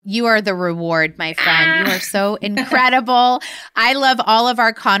 You are the reward, my friend. You are so incredible. I love all of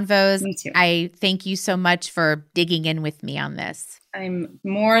our convos. Me too. I thank you so much for digging in with me on this. I'm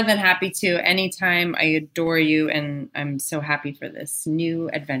more than happy to. Anytime. I adore you, and I'm so happy for this new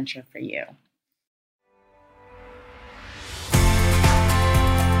adventure for you.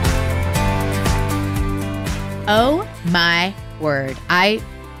 Oh my word. I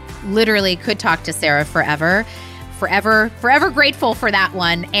literally could talk to Sarah forever grateful for that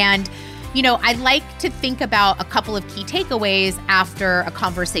one. And, I'd like to think about a couple of key takeaways after a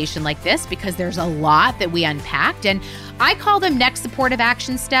conversation like this, because there's a lot that we unpacked. And I call them next supportive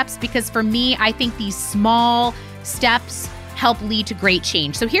action steps, because for me, I think these small steps help lead to great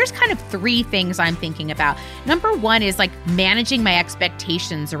change. So here's kind of 3 things I'm thinking about. Number 1 is like managing my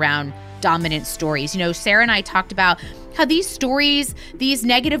expectations around dominant stories. Sarah and I talked about how these stories, these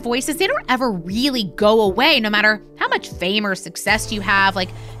negative voices, they don't ever really go away, no matter how much fame or success you have. Like,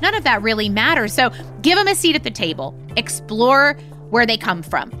 none of that really matters. So give them a seat at the table. Explore where they come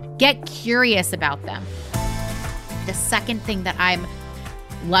from. Get curious about them. The second thing that I'm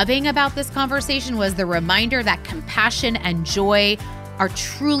loving about this conversation was the reminder that compassion and joy are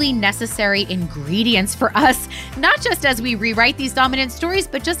truly necessary ingredients for us, not just as we rewrite these dominant stories,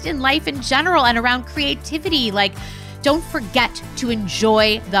 but just in life in general and around creativity. Like, don't forget to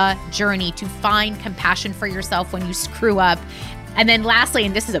enjoy the journey, to find compassion for yourself when you screw up. And then lastly,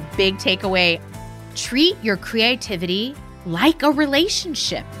 and this is a big takeaway, treat your creativity like a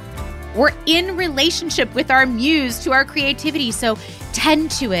relationship. We're in relationship with our muse to our creativity. So tend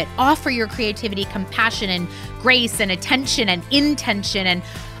to it. Offer your creativity compassion and grace and attention and intention.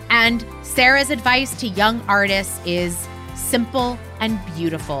 And Sarah's advice to young artists is simple and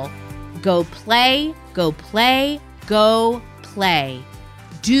beautiful. Go play, go play, go play.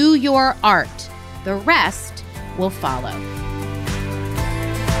 Do your art. The rest will follow.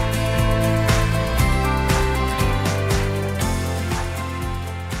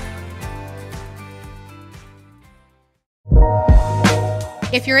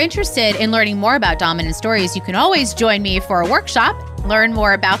 If you're interested in learning more about dominant stories, you can always join me for a workshop. Learn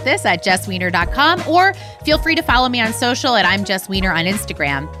more about this at jesswiener.com, or feel free to follow me on social at I'm Jess Wiener on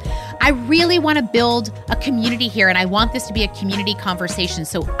Instagram. I really want to build a community here, and I want this to be a community conversation.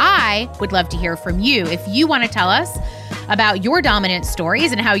 So I would love to hear from you. If you want to tell us about your dominant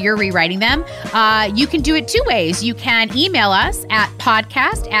stories and how you're rewriting them, you can do it 2 ways. You can email us at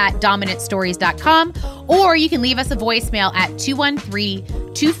podcast@dominantstories.com, or you can leave us a voicemail at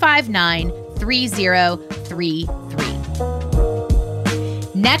 213-259-3033.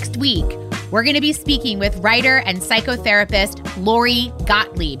 Next week, we're going to be speaking with writer and psychotherapist Lori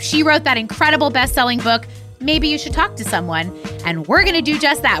Gottlieb. She wrote that incredible best-selling book, Maybe You Should Talk to Someone. And we're going to do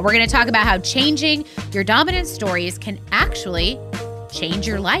just that. We're going to talk about how changing your dominant stories can actually change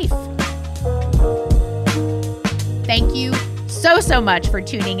your life. Thank you so much for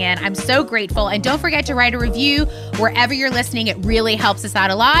tuning in. I'm so grateful. And don't forget to write a review wherever you're listening. It really helps us out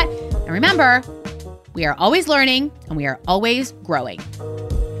a lot. And remember, we are always learning and we are always growing.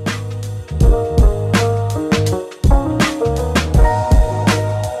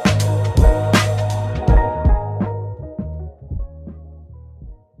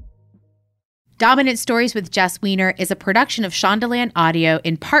 Dominant Stories with Jess Wiener is a production of Shondaland Audio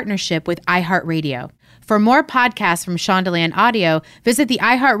in partnership with iHeartRadio. For more podcasts from Shondaland Audio, visit the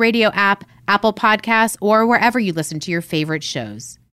iHeartRadio app, Apple Podcasts, or wherever you listen to your favorite shows.